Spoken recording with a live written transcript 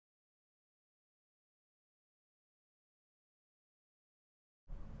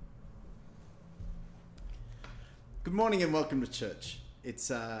Good morning and welcome to church.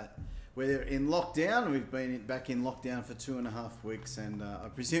 We're in lockdown. We've been back in lockdown for 2.5 weeks, and I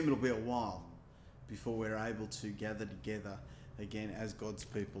presume it'll be a while before we're able to gather together again as God's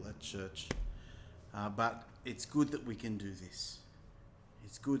people at church. But it's good that we can do this.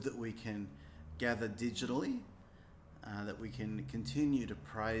 It's good that we can gather digitally, that we can continue to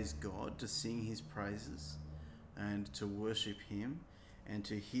praise God, to sing His praises, and to worship Him, and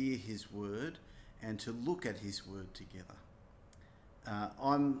to hear His word, and to look at His word together.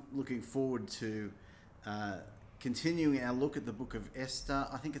 I'm looking forward to continuing our look at the book of Esther.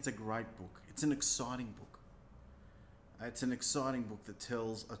 I think it's a great book. It's an exciting book. It's an exciting book that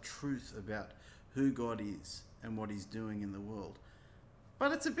tells a truth about who God is and what He's doing in the world.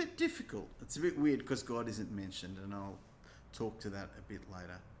 But it's a bit difficult. It's a bit weird because God isn't mentioned, and I'll talk to that a bit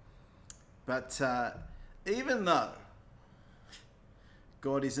later. But even though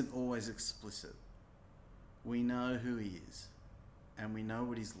God isn't always explicit, we know who He is, and we know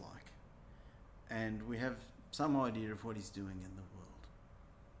what He's like, and we have some idea of what He's doing in the world.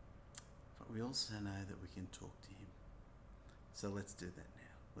 But we also know that we can talk to Him. So let's do that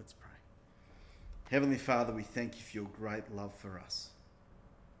now. Let's pray. Heavenly Father, we thank You for Your great love for us.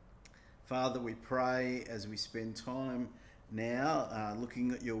 Father, we pray as we spend time now looking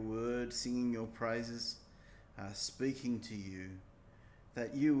at Your word, singing Your praises, speaking to You,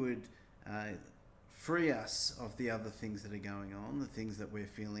 that You would free us of the other things that are going on, the things that we're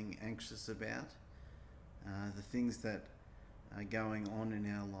feeling anxious about, the things that are going on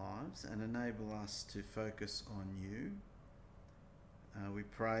in our lives, and enable us to focus on You. We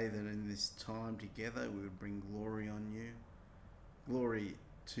pray that in this time together we would bring glory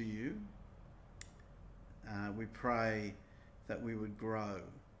to You. We pray that we would grow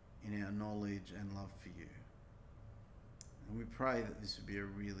in our knowledge and love for You. And we pray that this would be a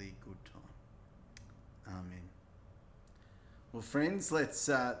really good time. Amen. Well, friends, let's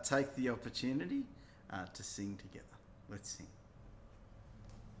take the opportunity to sing together. Let's sing.